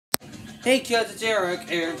Hey kids, it's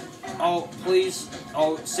Eric, and oh please,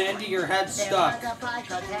 oh Sandy, your head's stuck.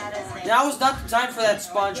 Now is not the time for that,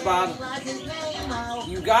 SpongeBob.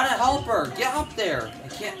 You gotta help her. Get up there. I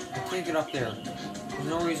can't get up there. There's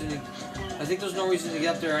no reason to. I think there's no reason to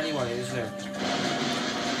get up there anyway, is there? I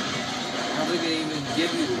don't think they even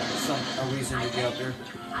give you a reason to get up there.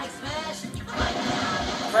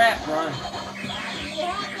 Crap, run.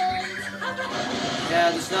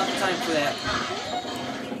 Yeah, there's not the time for that.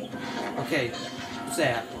 Okay, what's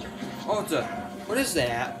that? Oh, what is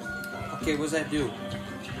that? Okay, what does that do?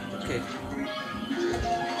 Okay.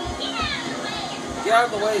 Get out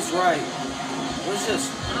of the way is right. What is this?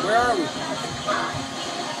 Where are we?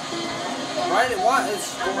 What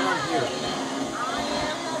is going on here?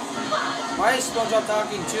 Why is SpongeBob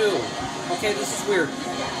talking too? Okay, this is weird.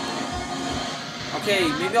 Okay,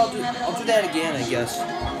 maybe I'll do that again, I guess.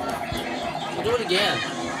 I'll do it again.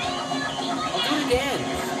 I'll do it again.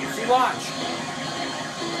 See, watch.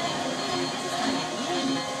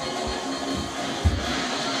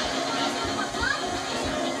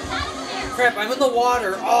 Crap, I'm in the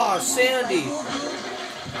water. Oh, Sandy.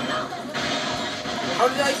 How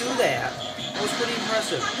did I do that? That was pretty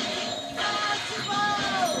impressive.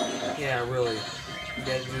 Yeah, really. You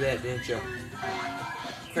had to do that, didn't you?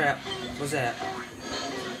 Crap. What's that?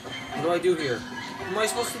 What do I do here? What am I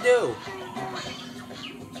supposed to do?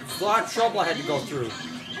 There's a lot of trouble I had to go through.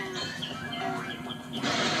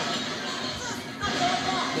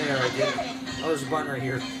 There, I did it. Oh, there's a button right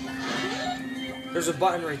here. There's a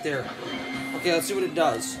button right there. Okay, let's see what it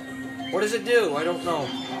does. What does it do? I don't know.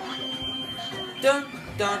 Dun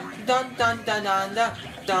dun dun dun dun dun dun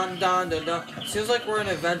dun dun dun dun. Seems like we're in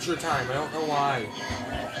Adventure Time. I don't know why.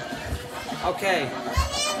 Okay.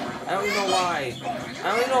 I don't even know why. I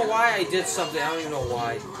don't even know why I did something. I don't even know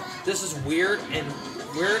why. This is weird and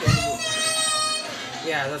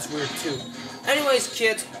yeah, that's weird too. Anyways,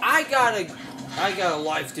 kids, I got a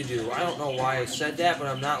life to do. I don't know why I said that, but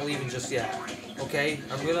I'm not leaving just yet. Okay,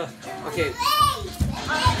 okay. Okay,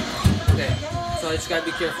 so I just gotta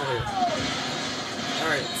be careful here.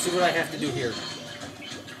 Alright, see what I have to do here.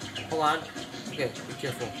 Hold on. Okay, be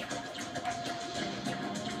careful.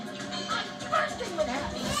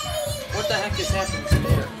 What the heck is happening to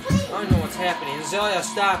there? I don't know what's happening. Azalea,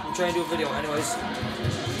 stop. I'm trying to do a video. Anyways.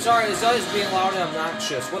 Sorry, Azalea's being loud and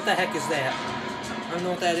obnoxious. What the heck is that? I don't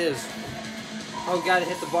know what that is. Oh, we gotta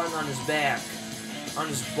hit the button on his back. On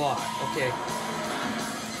his butt. Okay.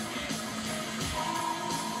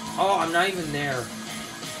 Oh, I'm not even there.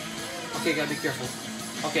 Okay, gotta be careful.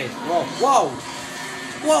 Okay, whoa, whoa!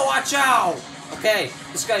 Whoa, watch out! Okay,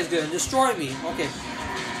 this guy's gonna destroy me. Okay,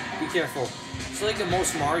 be careful. It's like the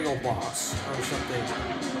most Mario boss or something.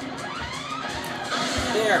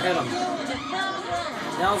 There, hit him.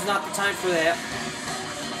 Now's not the time for that.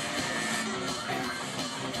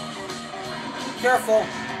 Careful.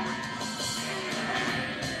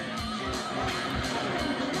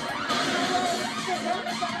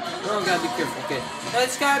 Oh, gotta be careful. Okay,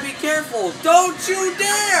 let's gotta be careful. Don't you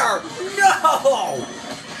dare! No!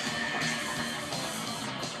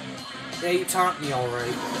 Yeah, you taunt me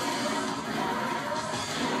already.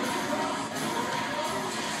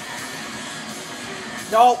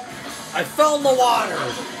 Nope. I fell in the water.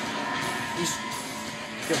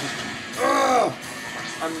 Ugh.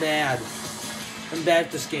 I'm mad. I'm bad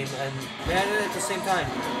at this game. I'm mad at it at the same time.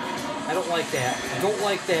 I don't like that. I don't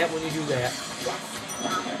like that when you do that.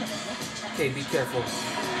 Okay, be careful.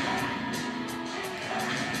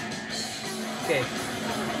 Okay.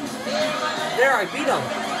 There, I beat him.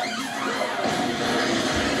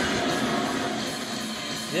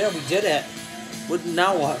 Yeah, we did it.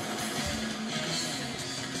 Now what?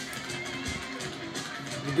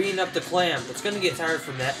 You're beating up the clam. It's gonna get tired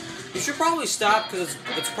from that. You should probably stop because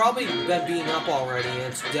it's probably been beaten up already and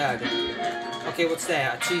it's dead. Okay, what's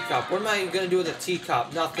that? A teacup. What am I gonna do with a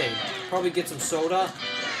teacup? Nothing. Probably get some soda.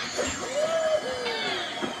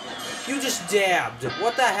 You just dabbed.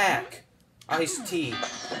 What the heck? Iced tea.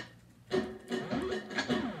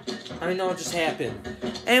 I don't know what just happened.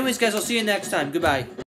 Anyways, guys, I'll see you next time. Goodbye.